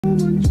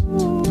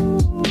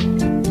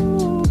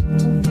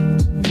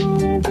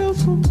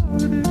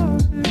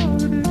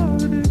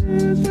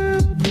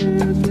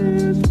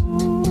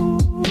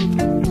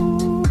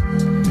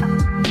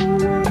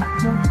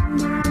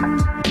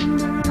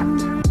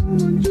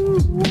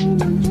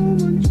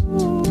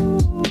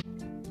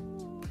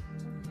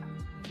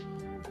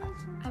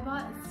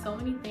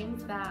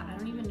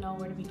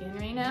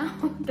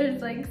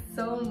There's like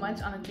so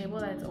much on the table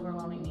that it's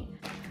overwhelming me.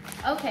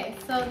 Okay,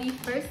 so the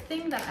first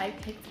thing that I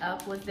picked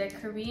up was their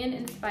Korean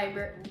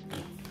inspired.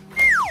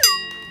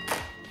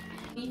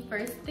 The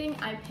first thing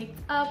I picked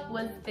up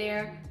was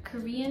their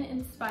Korean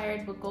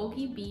inspired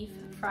bulgogi beef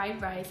fried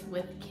rice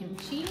with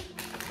kimchi.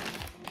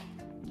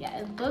 Yeah,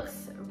 it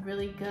looks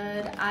really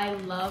good. I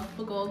love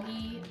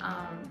bulgogi.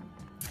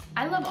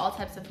 I love all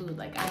types of food.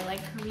 Like, I like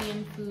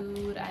Korean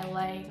food. I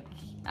like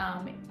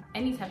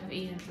any type of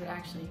Asian food,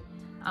 actually.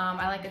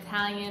 I like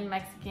Italian,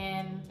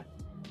 Mexican,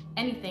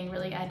 anything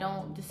really. I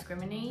don't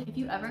discriminate. If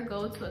you ever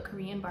go to a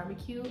Korean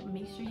barbecue,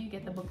 make sure you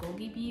get the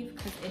bulgogi beef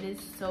because it is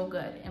so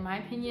good. In my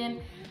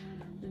opinion,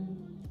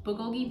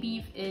 bulgogi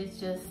beef is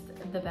just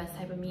the best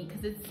type of meat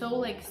because it's so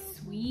like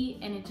sweet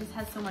and it just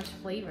has so much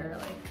flavor.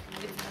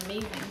 Like, it's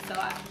amazing. So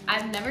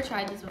I've never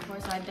tried this before,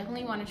 so I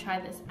definitely want to try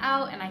this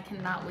out and I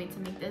cannot wait to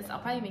make this. I'll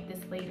probably make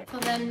this later. So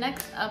then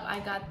next up, I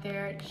got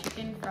their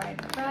chicken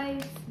fried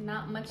rice.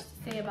 Not much to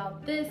say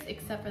about this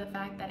except for the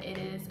fact that it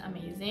is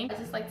amazing. I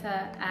just like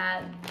to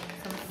add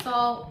some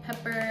salt,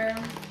 pepper,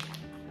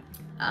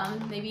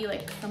 maybe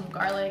like some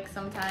garlic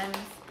sometimes,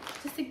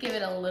 just to give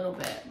it a little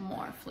bit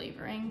more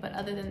flavoring. But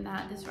other than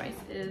that, this rice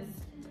is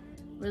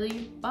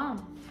really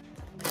bomb.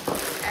 All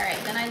right,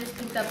 then I just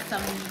picked up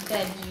some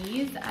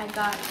veggies. I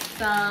got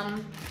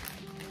some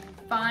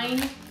fine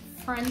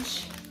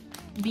French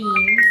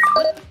beans.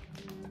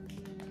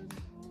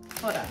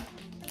 Hold on.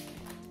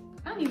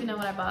 I don't even know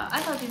what I bought.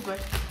 I thought these were,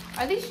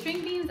 are these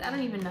string beans? I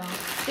don't even know.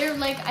 They're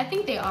like, I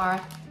think they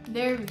are.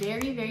 They're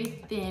very,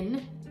 very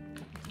thin.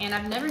 And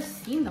I've never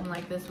seen them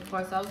like this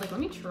before, so I was like, let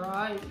me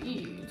try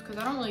these, because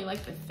I don't really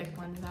like the thick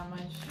ones that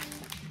much.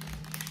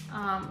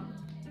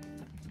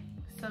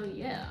 So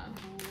yeah,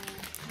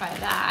 try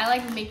that. I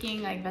like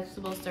making like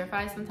vegetable stir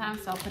fries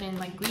sometimes, so I'll put in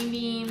like green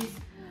beans,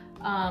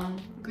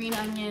 green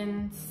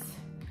onions,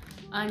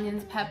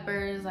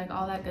 peppers, like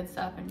all that good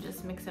stuff, and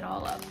just mix it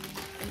all up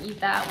and eat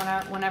that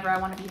whenever I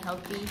want to be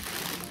healthy.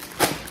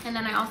 And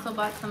then I also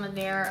bought some of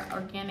their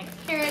organic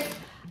carrots.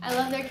 I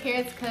love their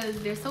carrots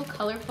because they're so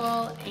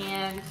colorful,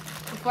 and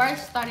before I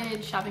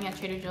started shopping at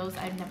Trader Joe's,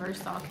 I never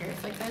saw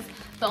carrots like this.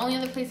 The only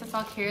other place I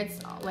saw carrots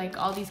like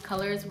all these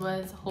colors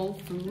was Whole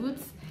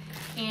Foods.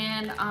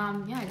 And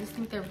yeah, I just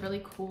think they're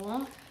really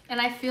cool. And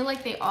I feel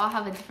like they all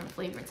have a different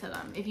flavor to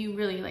them if you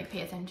really like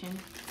pay attention.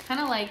 It's kind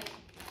of like,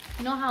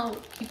 you know how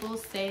people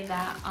say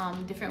that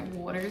different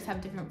waters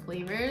have different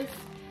flavors?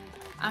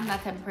 I'm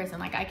that type of person.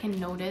 Like, I can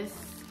notice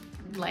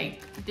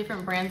like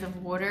different brands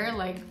of water,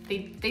 like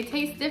they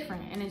taste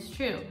different, and it's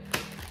true.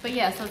 But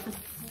yeah, so it's the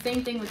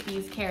same thing with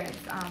these carrots.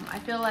 I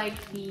feel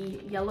like the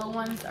yellow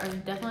ones are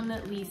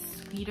definitely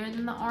sweeter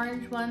than the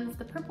orange ones.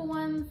 The purple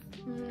ones,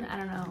 I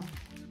don't know,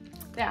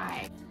 they're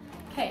alright.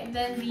 Okay,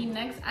 then the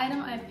next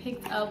item I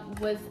picked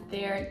up was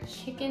their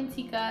chicken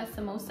tikka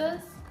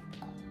samosas,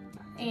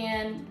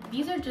 and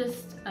these are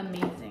just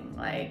amazing.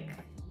 Like,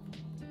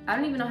 I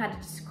don't even know how to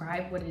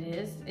describe what it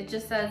is. It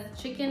just says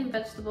chicken,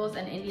 vegetables,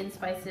 and Indian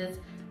spices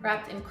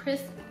wrapped in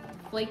crisp,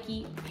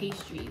 flaky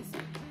pastries.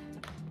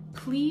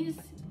 Please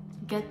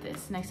get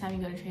this next time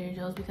you go to Trader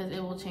Joe's because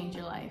it will change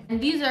your life. And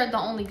these are the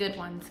only good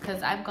ones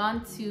because I've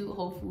gone to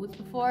Whole Foods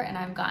before and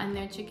I've gotten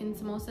their chicken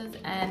samosas,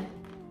 and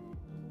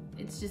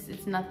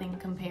it's nothing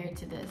compared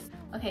to this.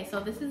 Okay, so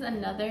this is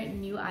another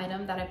new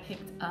item that I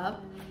picked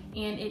up,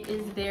 and it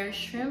is their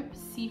shrimp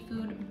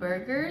seafood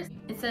burgers.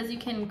 It says you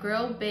can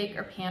grill, bake,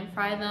 or pan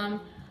fry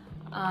them.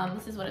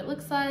 This is what it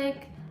looks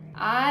like.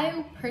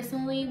 I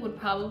personally would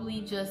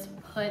probably just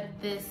put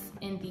this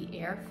in the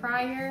air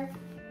fryer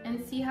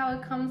and see how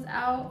it comes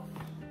out.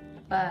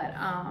 But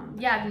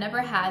yeah, I've never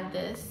had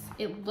this.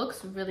 It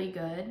looks really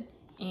good,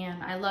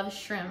 and I love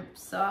shrimp,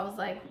 so I was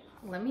like,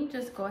 let me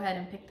just go ahead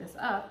and pick this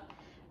up.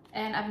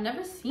 And I've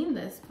never seen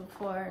this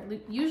before.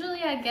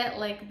 Usually I get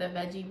like the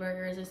veggie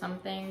burgers or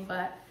something,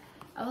 but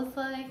I was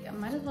like, I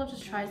might as well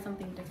just try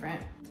something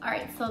different. All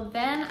right, so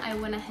then I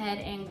went ahead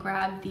and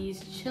grabbed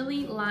these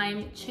chili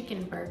lime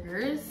chicken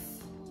burgers.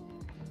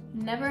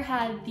 Never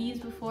had these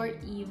before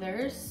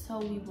either, so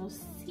we will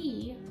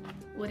see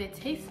what it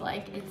tastes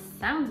like. It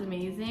sounds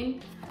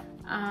amazing.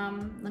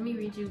 Let me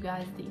read you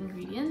guys the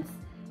ingredients.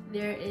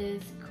 There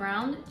is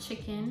ground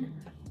chicken,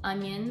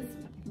 onions,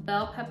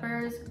 bell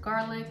peppers,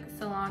 garlic,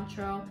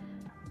 cilantro,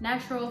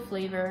 natural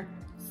flavor,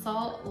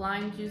 salt,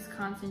 lime juice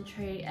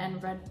concentrate,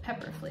 and red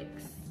pepper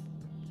flakes.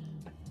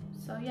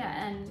 So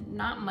yeah, and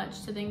not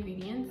much to the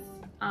ingredients.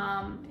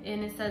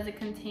 And it says it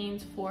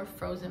contains 4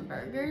 frozen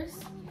burgers.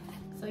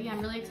 So yeah,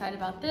 I'm really excited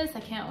about this. I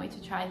can't wait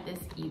to try this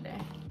either.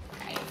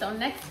 Alright, so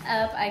next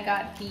up I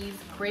got these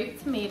grape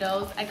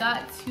tomatoes. I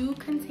got 2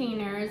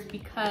 containers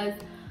because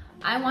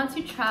I want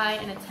to try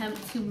and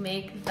attempt to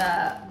make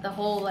the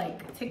whole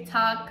like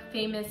TikTok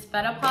famous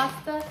feta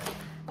pasta.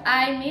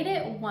 I made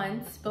it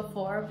once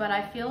before, but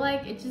I feel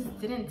like it just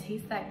didn't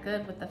taste that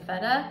good with the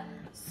feta.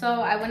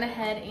 So I went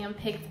ahead and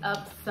picked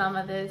up some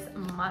of this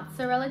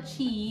mozzarella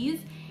cheese,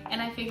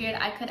 and I figured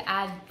I could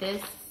add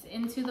this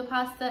into the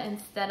pasta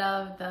instead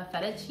of the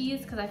feta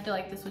cheese because I feel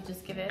like this would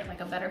just give it like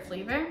a better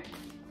flavor.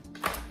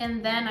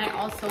 And then I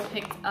also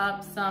picked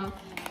up some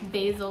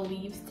basil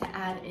leaves to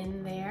add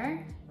in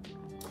there.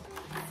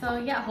 So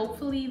yeah,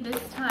 hopefully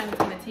this time it's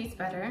gonna taste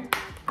better.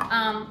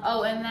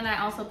 Oh, and then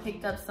I also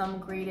picked up some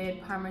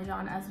grated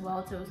Parmesan as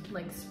well to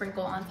like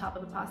sprinkle on top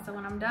of the pasta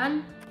when I'm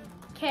done.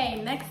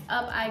 Okay, next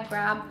up I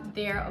grabbed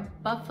their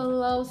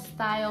buffalo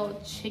style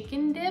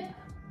chicken dip.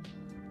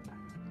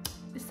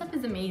 This stuff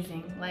is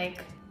amazing,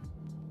 like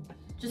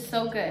just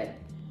so good.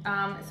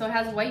 So it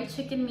has white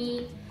chicken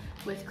meat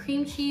with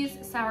cream cheese,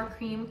 sour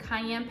cream,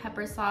 cayenne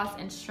pepper sauce,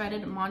 and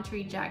shredded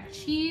Monterey Jack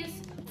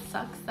cheese. It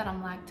sucks that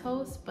I'm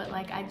lactose, but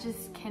like I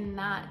just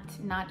cannot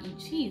not eat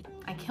cheese.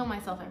 I kill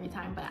myself every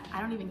time, but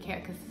I don't even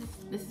care because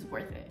this is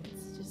worth it.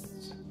 It's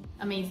just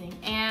amazing.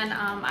 And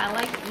I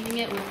like eating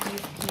it with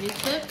these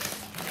pita chips.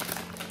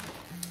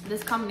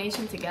 This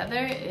combination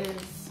together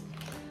is,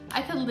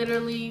 I could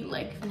literally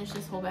like finish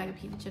this whole bag of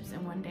pita chips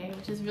in one day,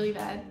 which is really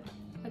bad.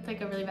 That's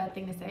like a really bad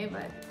thing to say,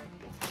 but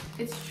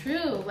it's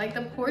true. Like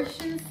the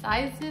portion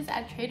sizes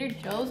at Trader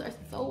Joe's are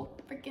so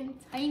freaking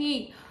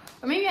tiny.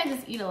 Or maybe I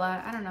just eat a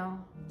lot, I don't know.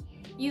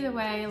 Either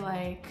way,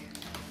 like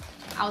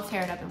I'll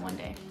tear it up in one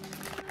day.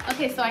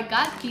 Okay, so I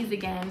got these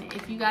again.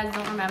 If you guys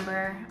don't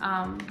remember,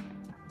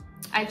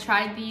 I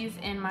tried these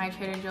in my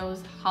Trader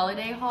Joe's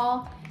holiday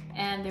haul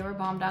and they were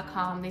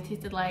bomb.com. They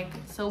tasted like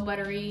so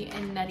buttery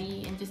and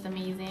nutty and just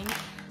amazing.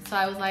 So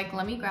I was like,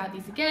 let me grab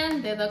these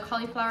again. They're the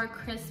cauliflower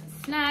crisp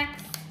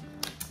snacks.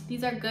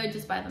 These are good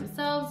just by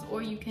themselves,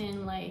 or you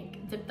can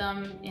like dip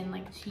them in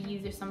like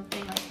cheese or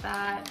something like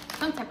that.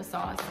 Some type of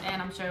sauce, and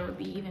I'm sure it would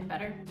be even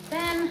better.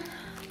 Then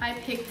I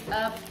picked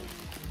up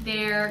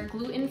their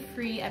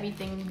gluten-free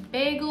everything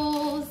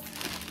bagels.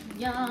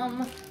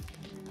 Yum,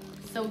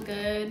 so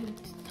good.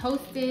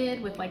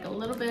 Toasted with like a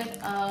little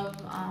bit of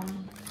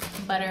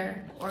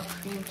butter or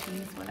cream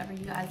cheese, whatever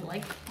you guys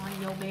like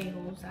on your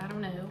bagels. I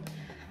don't know.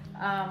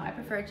 I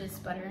prefer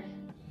just butter.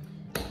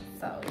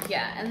 So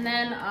yeah, and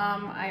then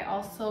I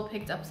also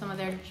picked up some of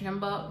their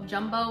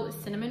jumbo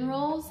cinnamon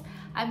rolls.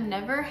 I've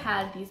never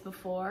had these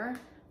before,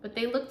 but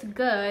they looked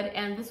good,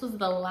 and this was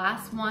the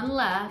last one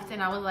left,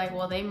 and I was like,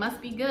 well, they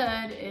must be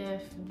good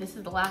if this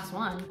is the last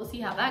one. We'll see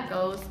how that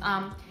goes.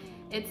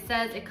 It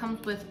says it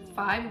comes with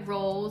 5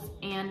 rolls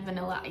and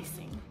vanilla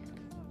icing.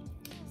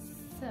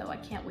 So I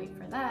can't wait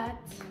for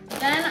that.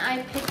 Then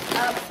I picked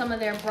up some of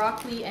their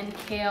broccoli and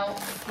kale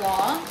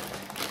slaw.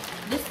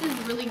 This is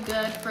really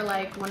good for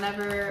like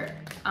whenever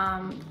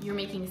you're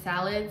making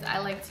salads. I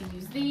like to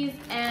use these,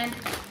 and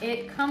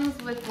it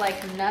comes with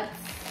like nuts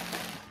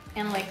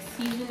and like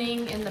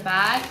seasoning in the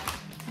bag,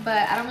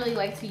 but I don't really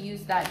like to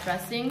use that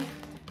dressing.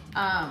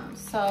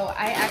 So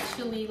I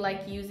actually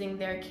like using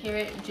their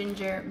carrot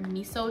ginger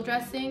miso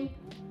dressing.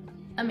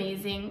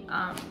 Amazing.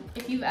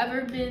 If you've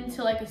ever been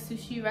to like a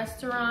sushi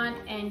restaurant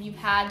and you've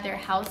had their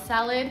house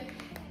salad,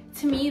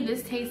 to me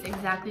this tastes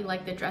exactly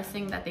like the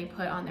dressing that they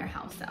put on their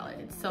house salad.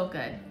 It's so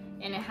good.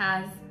 And it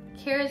has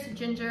carrots,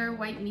 ginger,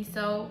 white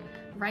miso,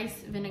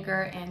 rice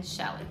vinegar, and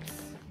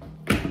shallots.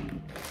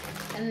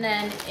 And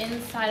then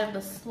inside of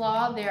the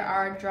slaw there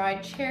are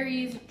dried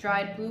cherries,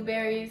 dried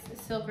blueberries,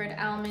 silvered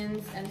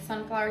almonds, and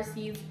sunflower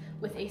seeds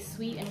with a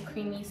sweet and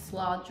creamy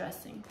slaw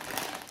dressing.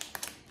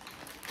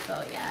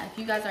 So yeah, if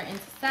you guys are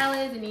into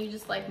salads and you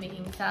just like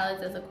making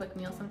salads as a quick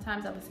meal,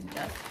 sometimes I would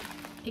suggest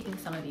picking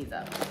some of these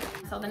up.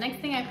 So the next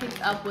thing I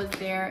picked up was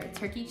their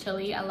turkey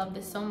chili. I love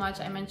this so much.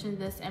 I mentioned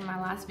this in my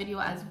last video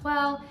as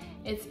well.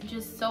 It's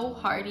just so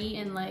hearty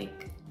and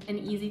like an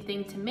easy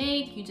thing to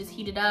make. You just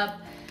heat it up,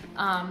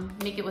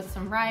 make it with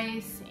some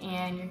rice,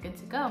 and you're good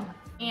to go.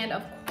 And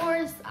of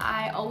course,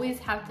 I always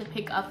have to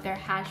pick up their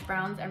hash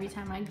browns every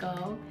time I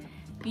go.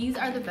 These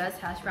are the best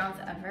hash browns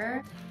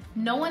ever.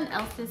 No one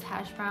else's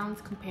hash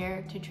browns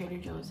compare to Trader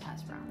Joe's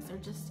hash browns. They're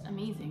just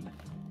amazing.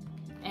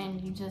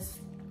 And you just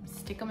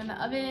stick them in the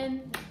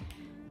oven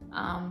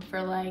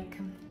for like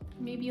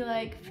maybe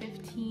like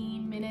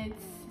 15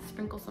 minutes,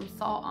 sprinkle some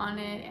salt on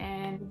it,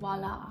 and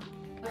voila.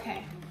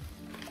 Okay,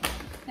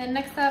 and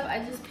next up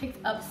I just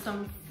picked up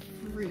some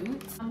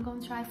fruit. I'm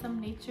gonna try some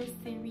nature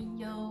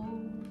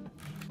cereal.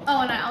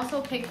 Oh, and I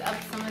also picked up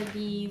some of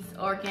these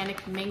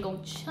organic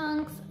mango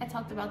chunks. I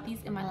talked about these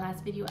in my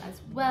last video as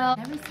well.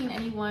 I've never seen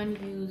anyone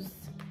use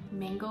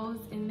mangoes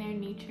in their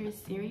nature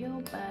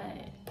cereal,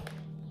 but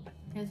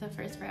there's a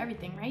first for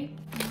everything, right?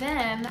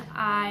 Then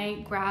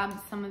I grabbed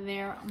some of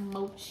their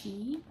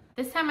mochi.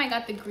 This time I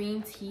got the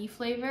green tea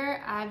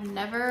flavor. I've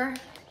never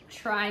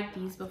tried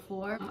these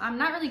before. I'm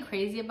not really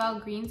crazy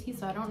about green tea,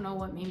 so I don't know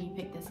what made me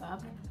pick this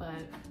up, but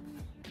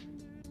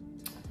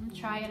I'm gonna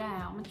try it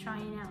out. I'm gonna try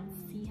it out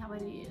and see how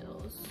it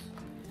is.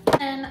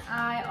 And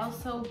I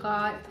also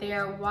got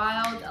their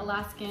wild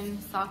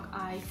Alaskan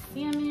sockeye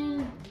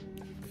salmon.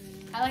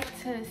 I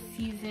like to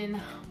season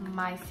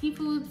my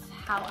seafoods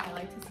how I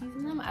like to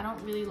season them. I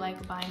don't really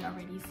like buying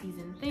already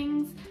seasoned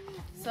things.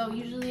 So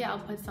usually I'll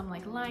put some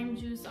like lime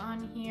juice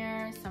on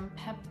here, some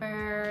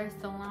pepper,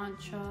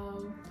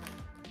 cilantro,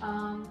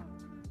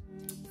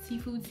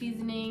 seafood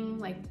seasoning,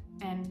 like,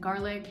 and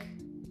garlic,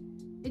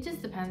 it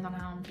just depends on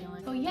how I'm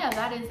feeling. So yeah,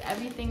 that is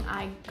everything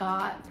I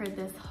got for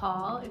this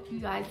haul. If you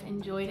guys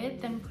enjoyed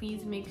it, then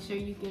please make sure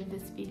you give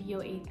this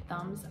video a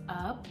thumbs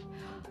up.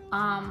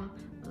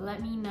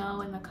 Let me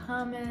know in the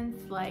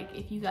comments, like,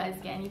 if you guys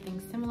get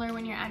anything similar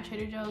when you're at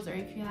Trader Joe's, or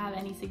if you have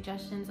any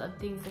suggestions of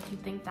things that you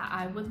think that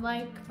I would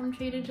like from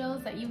Trader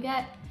Joe's that you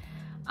get.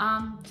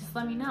 Just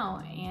let me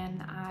know,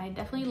 and I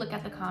definitely look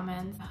at the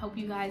comments. I hope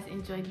you guys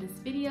enjoyed this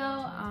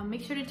video.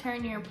 Make sure to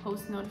turn your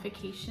post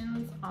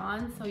notifications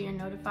on so you're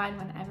notified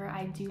whenever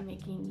I do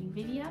make a new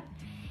video,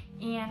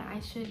 and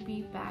I should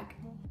be back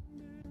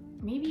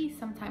maybe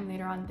sometime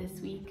later on this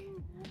week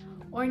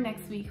or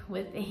next week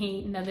with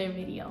another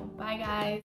video. Bye guys.